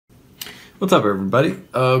What's up, everybody?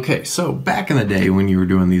 Okay, so back in the day when you were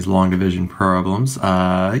doing these long division problems,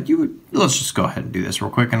 let's just go ahead and do this real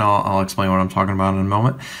quick, and I'll explain what I'm talking about in a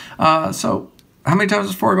moment. So how many times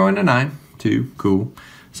does 4 go into 9? 2, cool.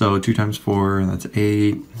 So 2 times 4, that's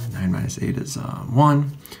 8. 9 minus 8 is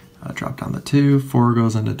 1. Drop down the 2. 4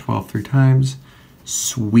 goes into 12 3 times.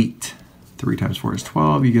 Sweet. 3 times 4 is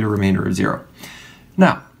 12. You get a remainder of 0.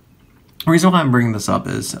 Now, the reason why I'm bringing this up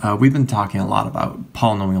is we've been talking a lot about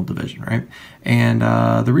polynomial division, right? And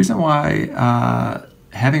the reason why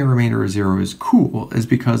having a remainder of 0 is cool is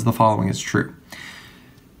because the following is true.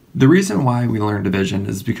 The reason why we learn division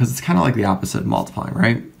is because it's kind of like the opposite of multiplying,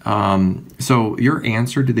 right? So your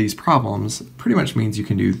answer to these problems pretty much means you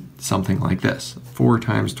can do something like this. 4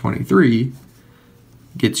 times 23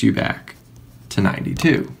 gets you back to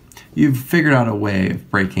 92. You've figured out a way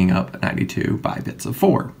of breaking up 92 by bits of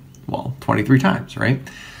 4. Well, 23 times, right?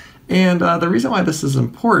 And the reason why this is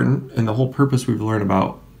important, and the whole purpose we've learned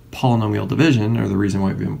about polynomial division, or the reason why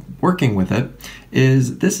we've been working with it,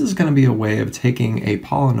 is this is going to be a way of taking a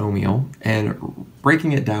polynomial and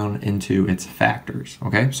breaking it down into its factors,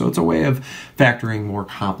 okay? So it's a way of factoring more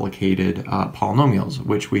complicated polynomials,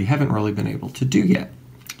 which we haven't really been able to do yet.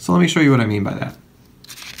 So let me show you what I mean by that.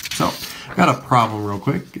 So I've got a problem real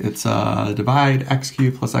quick. It's divide x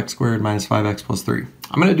cubed plus x squared minus 5x plus 3.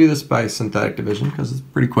 I'm going to do this by synthetic division because it's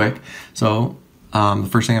pretty quick. So the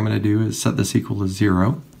first thing I'm going to do is set this equal to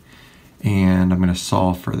 0. And I'm going to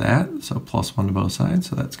solve for that. So plus 1 to both sides.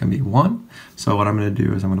 So that's going to be 1. So what I'm going to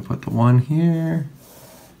do is I'm going to put the 1 here.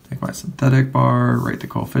 Take my synthetic bar, write the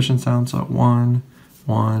coefficients down. So 1,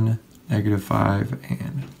 1, negative 5,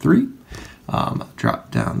 and 3.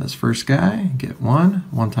 Drop down this first guy, get 1.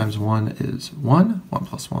 1 times 1 is 1. 1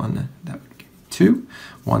 plus 1, that would give me 2.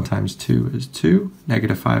 1 times 2 is 2.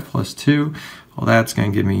 Negative 5 plus 2, well, that's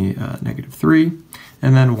going to give me negative 3.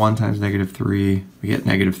 And then 1 times negative 3, we get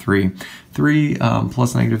negative 3. 3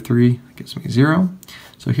 plus negative 3 gives me 0.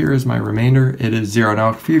 So here is my remainder. It is 0. Now,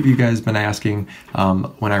 a few of you guys have been asking,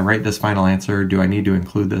 when I write this final answer, do I need to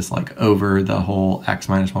include this like over the whole x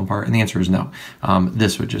minus 1 part? And the answer is no.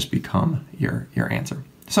 This would just become your answer.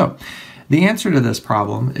 So the answer to this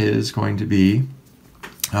problem is going to be,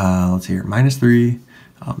 let's see here, minus 3.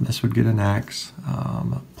 This would get an x,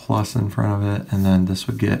 plus in front of it, and then this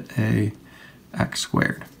would get a x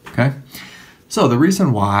squared, okay? So the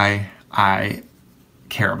reason why I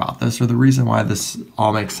care about this, or the reason why this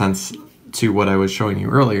all makes sense to what I was showing you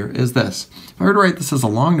earlier, is this. If I were to write this as a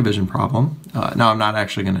long division problem, now I'm not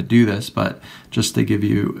actually going to do this, but just to give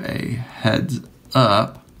you a heads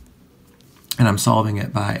up, and I'm solving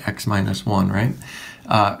it by x minus 1, right?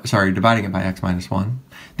 Sorry, dividing it by x minus 1.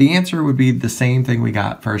 The answer would be the same thing we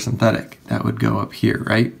got for synthetic. That would go up here,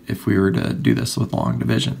 right? If we were to do this with long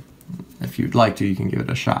division. If you'd like to, you can give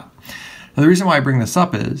it a shot. Now, the reason why I bring this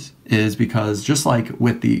up is because just like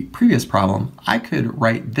with the previous problem, I could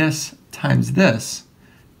write this times this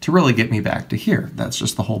to really get me back to here. That's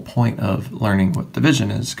just the whole point of learning what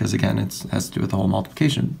division is, because again, it has to do with the whole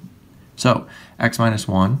multiplication. So x minus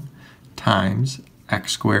 1 times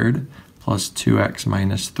x squared plus 2x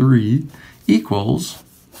minus 3 equals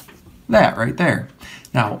that right there.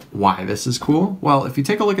 Now, why this is cool? Well, if you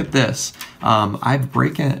take a look at this, I've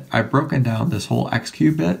broken down this whole x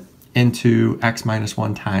cubed bit into x minus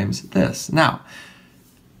 1 times this. Now,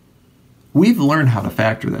 we've learned how to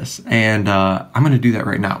factor this, and I'm going to do that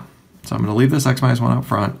right now. So I'm going to leave this x minus 1 up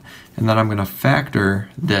front, and then I'm going to factor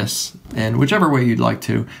this in whichever way you'd like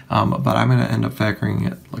to, but I'm going to end up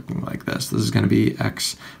factoring it looking like this. This is going to be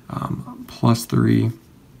x plus 3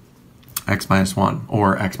 x minus 1,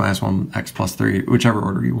 or x minus 1, x plus 3, whichever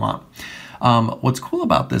order you want. What's cool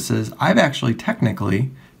about this is I've actually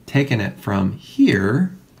technically taken it from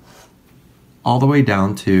here all the way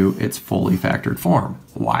down to its fully factored form.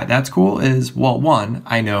 Why that's cool is, well, 1,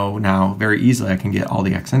 I know now very easily I can get all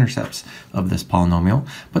the x-intercepts of this polynomial,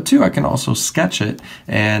 but 2, I can also sketch it,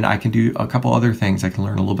 and I can do a couple other things. I can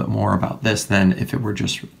learn a little bit more about this than if it were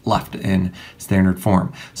just left in standard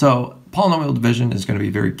form. So polynomial division is going to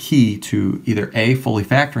be very key to either A, fully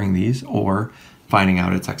factoring these, or finding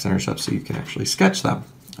out its x-intercepts so you can actually sketch them.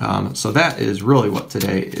 So that is really what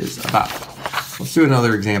today is about. Let's do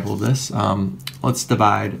another example of this. Let's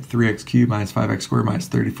divide 3x cubed minus 5x squared minus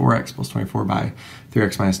 34x plus 24 by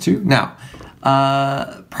 3x minus 2. Now,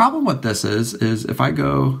 problem with this is if I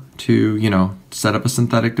go to, set up a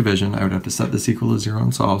synthetic division, I would have to set this equal to 0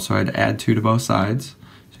 and solve. So I'd add 2 to both sides.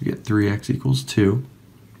 So you get 3x equals 2.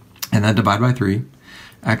 And then divide by 3.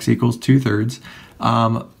 X equals 2/3.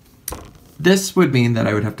 This would mean that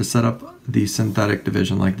I would have to set up the synthetic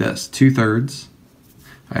division like this. 2/3,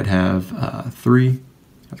 I'd have 3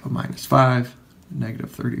 have a minus 5,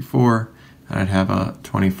 negative 34, and I'd have a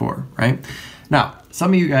 24, right? Now,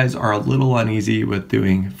 some of you guys are a little uneasy with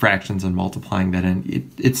doing fractions and multiplying that in.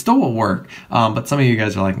 It still will work, but some of you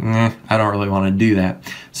guys are like, I don't really want to do that.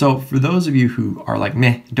 So for those of you who are like,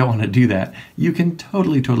 don't want to do that, you can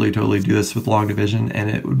totally do this with long division, and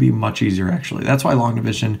it would be much easier actually. That's why long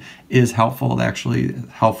division is helpful. It's actually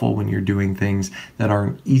helpful when you're doing things that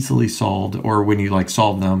aren't easily solved, or when you like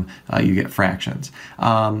solve them, you get fractions.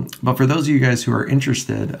 But for those of you guys who are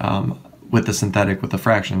interested, with the synthetic, with the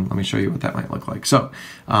fraction, let me show you what that might look like. So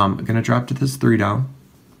I'm going to drop to this 3 down.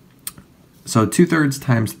 So 2/3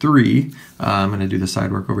 times 3, I'm going to do the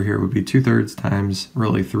side work over here, would be 2/3 times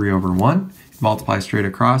really 3 over 1. Multiply straight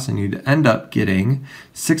across, and you'd end up getting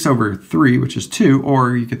 6 over 3, which is 2,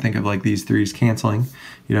 or you could think of like these 3's canceling.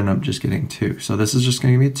 You'd end up just getting 2. So this is just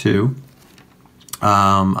going to give me 2.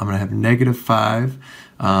 I'm going to have negative 5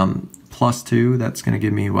 plus 2. That's going to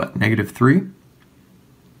give me what? Negative 3.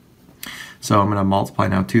 So I'm going to multiply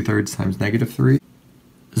now 2/3 times negative 3.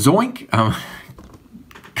 Zoink!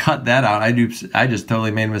 Cut that out. I just totally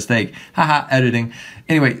made a mistake. Haha, editing.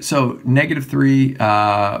 Anyway, so negative 3,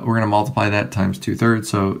 we're going to multiply that times 2/3.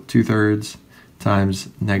 So 2/3 times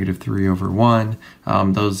negative 3 over 1.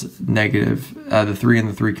 Those negative, the 3 and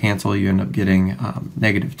the 3 cancel. You end up getting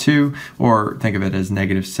negative 2, or think of it as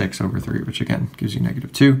negative 6 over 3, which again gives you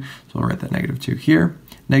negative 2. So we'll write that negative 2 here.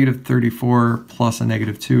 Negative 34 plus a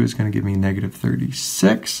negative 2 is going to give me negative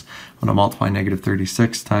 36. I'm going to multiply negative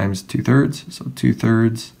 36 times 2/3. So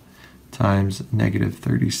 2/3 times negative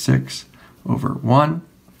 36 over 1.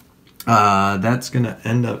 That's going to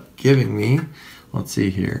end up giving me, let's see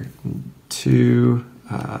here, 2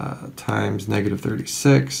 times negative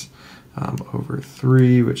 36 over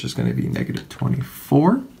 3, which is going to be negative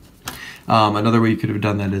 24. Another way you could have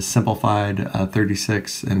done that is simplified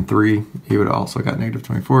 36 and 3. You would have also got negative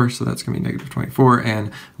 24, so that's going to be negative 24.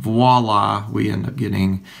 And voila, we end up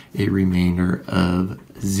getting a remainder of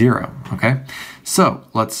 0. Okay, so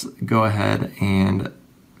let's go ahead and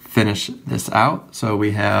finish this out. So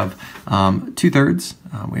we have 2/3.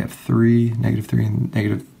 We have 3, negative 3, and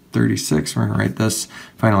negative 36. We're going to write this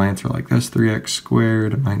final answer like this: 3x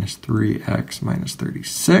squared minus 3x minus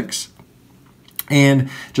 36. And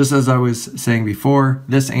just as I was saying before,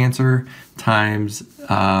 this answer times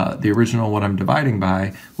the original, what I'm dividing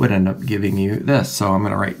by, would end up giving you this. So I'm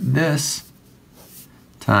going to write this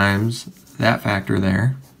times that factor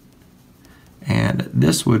there. And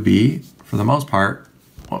this would be, for the most part,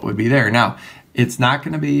 what would be there. Now, it's not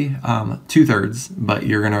going to be 2/3, but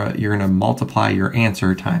you're gonna multiply your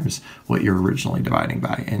answer times what you're originally dividing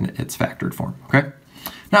by in its factored form. Okay.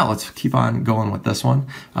 Now let's keep on going with this one.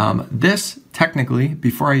 This, technically,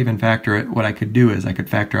 before I even factor it, what I could do is I could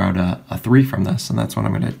factor out a 3 from this, and that's what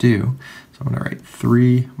I'm going to do. So I'm going to write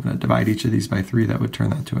 3. I'm going to divide each of these by 3. That would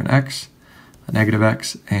turn that to an x, a negative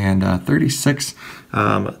x, and 36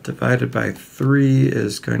 divided by 3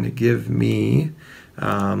 is going to give me,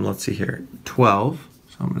 let's see here, 12.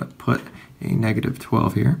 So I'm going to put a negative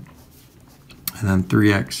 12 here, and then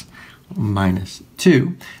 3x minus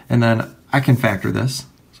 2. And then I can factor this.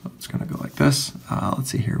 So it's going to go like this. Let's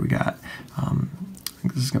see here. We got, I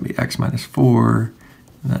think this is going to be x minus 4,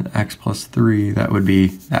 and then x plus 3. That would be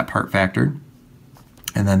that part factored.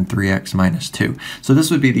 And then 3x minus 2. So this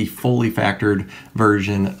would be the fully factored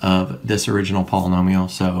version of this original polynomial.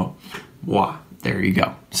 So, wow, there you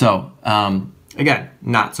go. So, again,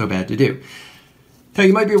 not so bad to do. Now,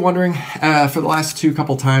 you might be wondering, for the last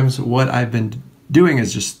couple times, what I've been doing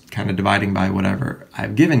is just kind of dividing by whatever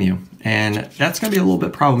I've given you. And that's going to be a little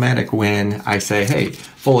bit problematic when I say, hey,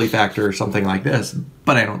 fully factor something like this,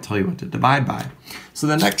 but I don't tell you what to divide by. So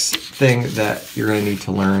the next thing that you're going to need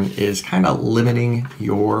to learn is kind of limiting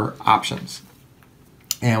your options.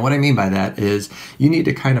 And what I mean by that is you need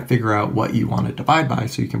to kind of figure out what you want to divide by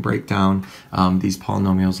so you can break down these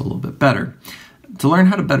polynomials a little bit better. To learn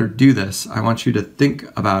how to better do this, I want you to think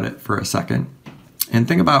about it for a second. And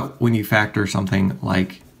think about when you factor something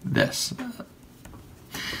like this.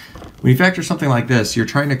 When you factor something like this, you're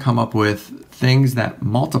trying to come up with things that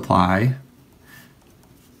multiply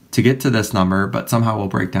to get to this number, but somehow will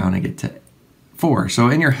break down and get to 4. So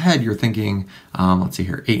in your head, you're thinking, let's see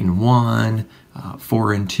here, 8 and 1,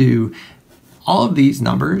 4 and 2. All of these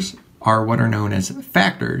numbers are what are known as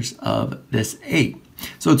factors of this 8.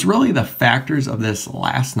 So it's really the factors of this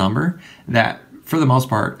last number that, for the most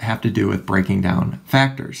part, have to do with breaking down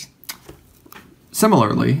factors.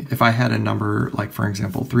 Similarly, if I had a number like, for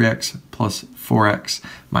example, 3x plus 4x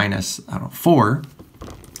minus, 4,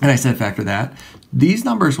 and I said factor that, these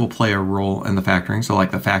numbers will play a role in the factoring. So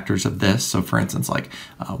like the factors of this, so for instance, like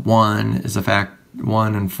 1 is a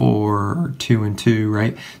 1 and 4, or 2 and 2,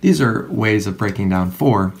 right? These are ways of breaking down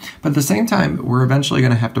 4. But at the same time, we're eventually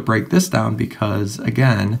going to have to break this down because,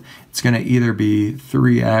 again, it's going to either be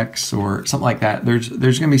 3x or something like that. There's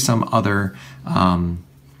going to be some other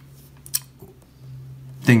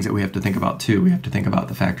things that we have to think about too. We have to think about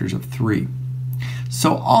the factors of 3.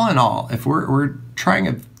 So all in all, if we're trying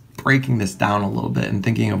to breaking this down a little bit and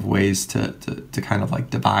thinking of ways to kind of like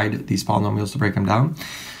divide these polynomials to break them down,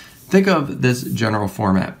 think of this general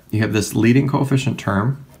format. You have this leading coefficient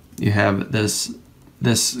term, you have this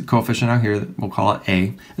coefficient out here, we'll call it A,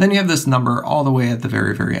 and then you have this number all the way at the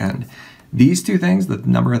very, very end. These two things, the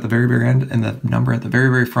number at the very, very end and the number at the very,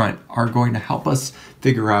 very front, are going to help us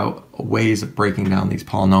figure out ways of breaking down these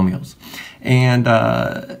polynomials. And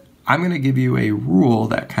I'm going to give you a rule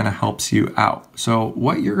that kind of helps you out. So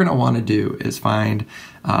what you're going to want to do is find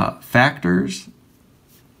factors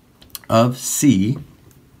of C,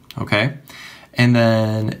 okay? And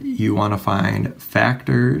then you want to find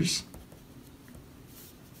factors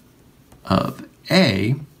of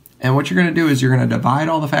A. And what you're going to do is you're going to divide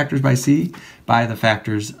all the factors by C by the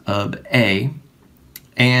factors of A.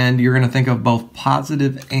 And you're going to think of both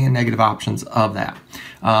positive and negative options of that.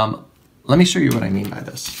 Let me show you what I mean by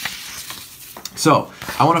this. So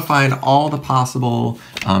I want to find all the possible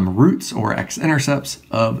roots or x-intercepts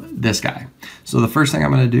of this guy. So the first thing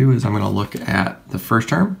I'm going to do is I'm going to look at the first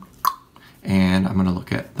term, and I'm going to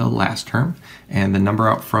look at the last term. And the number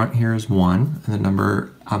out front here is 1, and the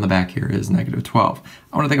number on the back here is -12.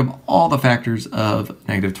 I want to think of all the factors of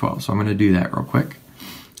 -12. So I'm going to do that real quick,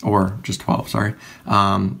 or just 12, sorry.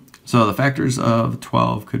 So the factors of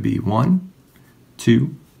 12 could be 1,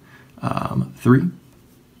 2, 3,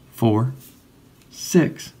 4,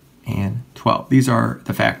 6, and 12. These are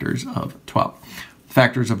the factors of 12. The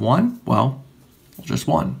factors of 1, well, just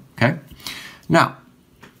 1, okay? Now,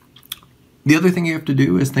 the other thing you have to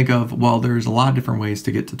do is think of, well, there's a lot of different ways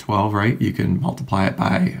to get to 12, right? You can multiply it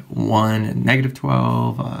by 1 and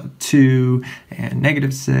 -12, 2 and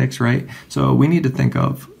 -6, right? So we need to think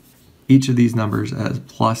of each of these numbers as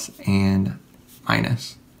plus and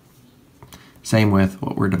minus. Same with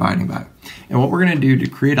what we're dividing by. And what we're going to do to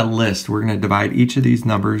create a list, we're going to divide each of these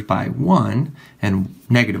numbers by 1 and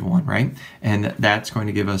 -1, right? And that's going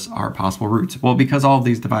to give us our possible roots. Well, because all of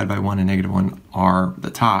these divided by 1 and -1 are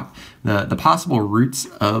the top, the possible roots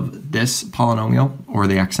of this polynomial, or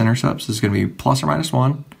the x-intercepts, is going to be plus or minus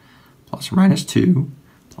 1, plus or minus 2,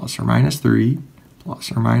 plus or minus 3,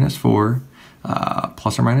 plus or minus 4,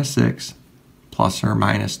 plus or minus 6, plus or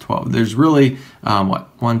minus 12. There's really,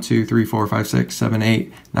 1, 2, 3, 4, 5, 6, 7,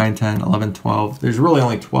 8, 9, 10, 11, 12. There's really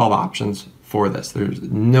only 12 options for this. There's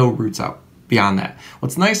no roots out beyond that.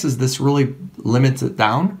 What's nice is this really limits it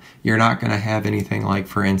down. You're not going to have anything like,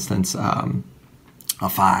 for instance, a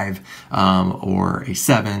 5 or a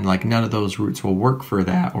 7. Like, none of those roots will work for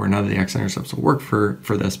that, or none of the x-intercepts will work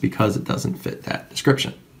for this because it doesn't fit that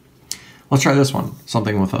description. Let's try this one,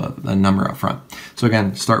 something with a number up front. So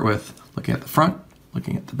again, start with looking at the front,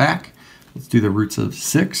 looking at the back. Let's do the roots of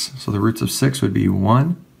 6. So the roots of 6 would be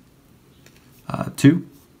 1, 2,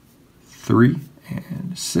 3,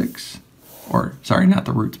 and 6. Or, sorry, not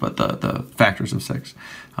the roots, but the factors of 6.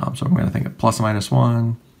 So I'm going to think of plus minus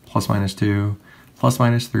 1, plus minus 2, plus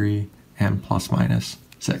minus 3, and plus minus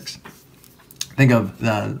 6. Think of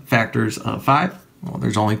the factors of 5. Well,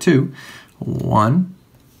 there's only 2. 1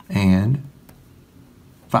 and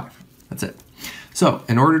 5. That's it. So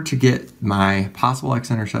in order to get my possible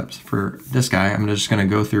x-intercepts for this guy, I'm just going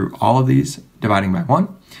to go through all of these dividing by 1,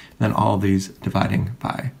 then all of these dividing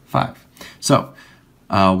by 5. So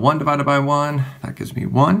 1 divided by 1, that gives me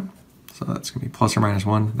 1. So that's going to be plus or minus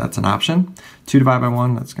 1. That's an option. 2 divided by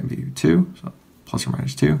 1, that's going to be 2. So plus or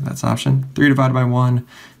minus 2, that's an option. 3 divided by 1,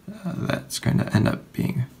 that's going to end up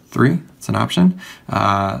being 3. That's an option.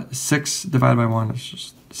 6 divided by 1 is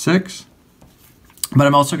just 6. But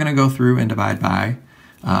I'm also going to go through and divide by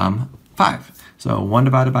 5. So 1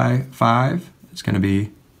 divided by 5 is going to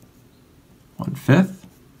be 1/5.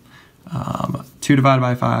 2 divided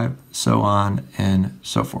by 5, so on and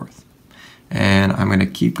so forth. And I'm going to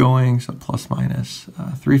keep going, so plus minus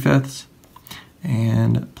 3/5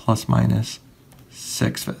 and plus minus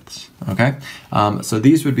 6/5. Okay, so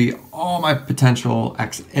these would be all my potential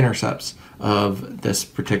x-intercepts of this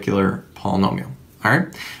particular polynomial. All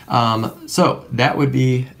right, so that would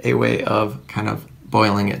be a way of kind of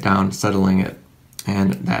boiling it down, settling it,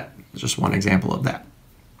 and that is just one example of that.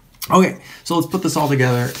 Okay, so let's put this all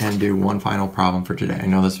together and do one final problem for today. I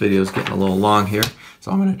know this video is getting a little long here,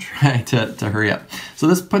 so I'm going to try to hurry up. So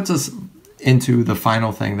this puts us into the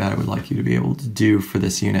final thing that I would like you to be able to do for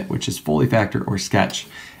this unit, which is fully factor or sketch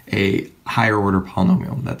a higher order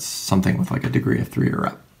polynomial. That's something with like a degree of 3 or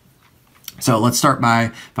up. So let's start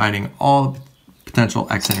by finding all the potential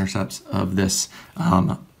x-intercepts of this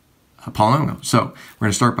polynomial. So we're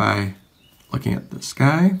going to start by looking at this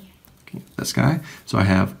guy. So I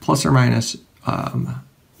have plus or minus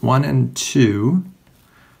 1 and 2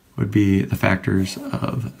 would be the factors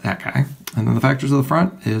of that guy. And then the factors of the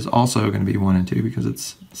front is also going to be 1 and 2 because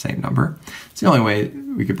it's the same number. It's the only way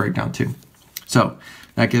we could break down 2. So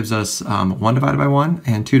that gives us 1 divided by 1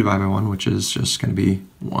 and 2 divided by 1, which is just going to be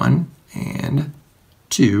 1 and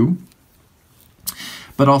 2.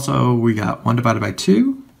 But also we got 1 divided by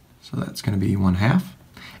 2, so that's going to be 1/2.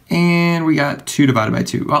 And we got 2 divided by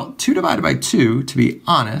 2. Well, 2 divided by 2, to be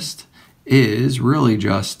honest, is really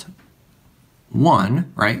just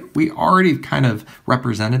 1, right? We already kind of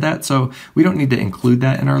represented that, so we don't need to include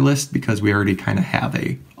that in our list because we already kind of have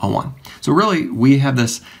a 1. So really, we have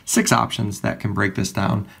this 6 options that can break this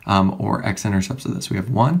down, or x-intercepts of this. We have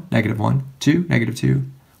 1, -1, 2, -2,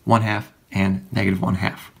 1/2, and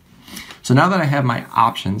 -1/2. So now that I have my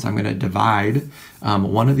options, I'm going to divide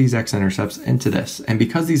one of these x-intercepts into this. And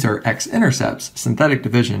because these are x-intercepts, synthetic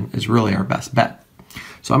division is really our best bet.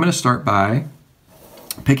 So I'm going to start by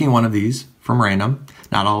picking one of these from random.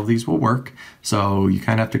 Not all of these will work, so you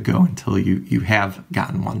kind of have to go until you have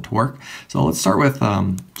gotten one to work. So let's start with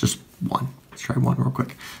just 1. Let's try 1 real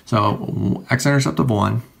quick. So x-intercept of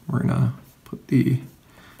 1, we're going to put the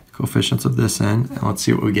coefficients of this in, and let's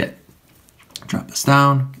see what we get. Drop this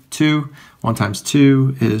down, 2. 1 times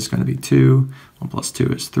 2 is going to be 2. 1 plus 2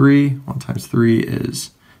 is 3. 1 times 3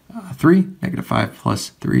 is 3. -5 plus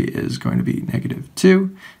 3 is going to be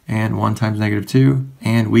 -2. And 1 times -2,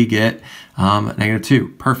 and we get -2.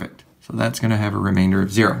 Perfect. So that's going to have a remainder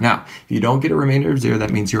of 0. Now, if you don't get a remainder of 0,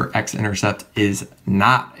 that means your x-intercept is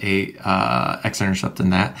not a x-intercept in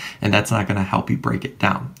that, and that's not going to help you break it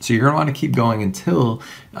down. So you're going to want to keep going until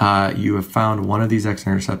you have found one of these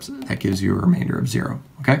x-intercepts that gives you a remainder of 0.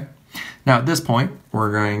 Okay? Now, at this point,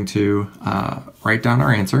 we're going to write down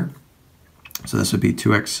our answer. So this would be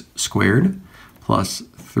 2x squared plus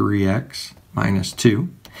 3x minus 2.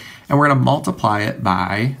 And we're going to multiply it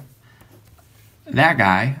by that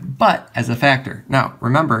guy, but as a factor. Now,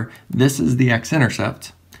 remember, this is the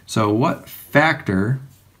x-intercept. So what factor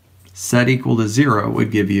set equal to 0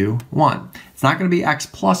 would give you 1? It's not going to be x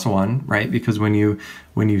plus 1, right? Because when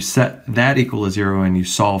you set that equal to 0 and you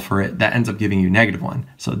solve for it, that ends up giving you -1.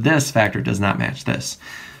 So this factor does not match this.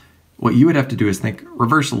 What you would have to do is think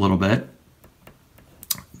reverse a little bit.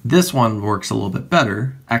 This one works a little bit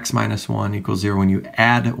better. X minus 1 equals 0. When you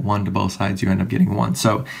add 1 to both sides, you end up getting 1.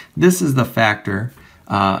 So this is the factor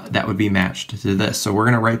that would be matched to this. So we're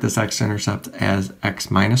going to write this x-intercept as x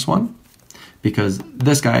minus 1, because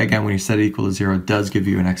this guy, again, when you set it equal to 0, does give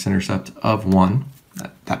you an x-intercept of 1.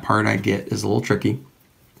 That part I get is a little tricky.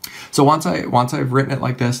 So once I've written it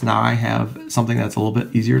like this, now I have something that's a little bit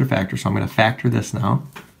easier to factor. So I'm going to factor this now.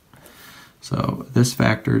 So this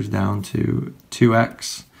factors down to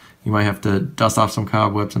 2x. You might have to dust off some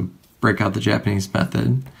cobwebs and break out the Japanese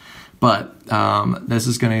method. But this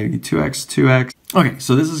is going to be 2x, 2x. Okay,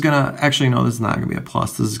 so this is going to, actually, no, this is not going to be a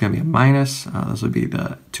plus. This is going to be a minus. This would be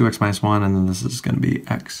the 2x minus 1, and then this is going to be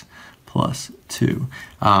x plus 2.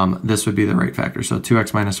 This would be the right factor. So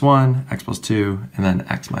 2x minus 1, x plus 2, and then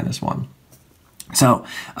x minus 1. So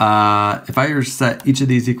if I were to set each of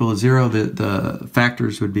these equal to 0, the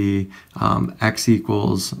factors would be x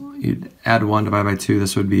equals, you'd add 1 divided by 2,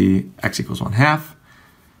 this would be x equals 1/2.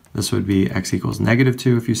 This would be x equals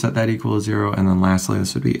 -2 if you set that equal to 0. And then lastly,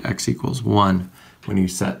 this would be x equals 1 when you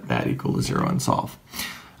set that equal to 0 and solve.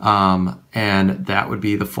 And that would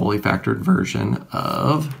be the fully factored version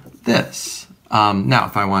of this. Now,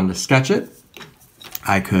 if I wanted to sketch it,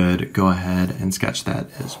 I could go ahead and sketch that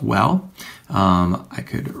as well. I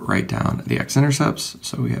could write down the x-intercepts.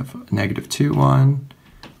 So we have -2, 1,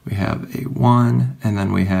 we have a 1, and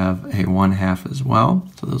then we have a 1/2 as well.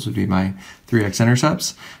 So those would be my 3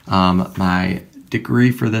 x-intercepts. My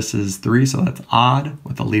degree for this is 3, so that's odd,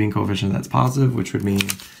 with a leading coefficient that's positive, which would mean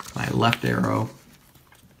my left arrow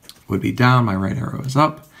would be down, my right arrow is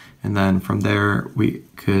up. And then from there, we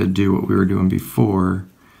could do what we were doing before,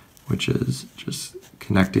 which is just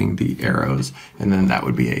connecting the arrows, and then that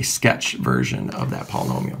would be a sketch version of that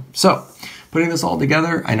polynomial. So putting this all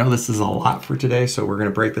together, I know this is a lot for today, so we're going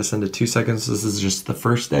to break this into 2 seconds. This is just the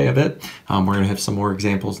first day of it. We're going to have some more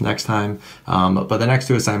examples next time, but the next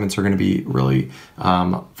 2 assignments are going to be really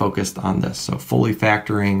focused on this. So fully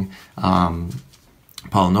factoring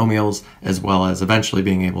polynomials, as well as eventually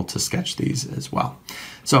being able to sketch these as well.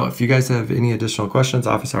 So if you guys have any additional questions,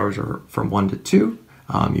 office hours are from 1 to 2.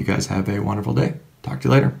 You guys have a wonderful day. Talk to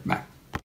you later. Bye.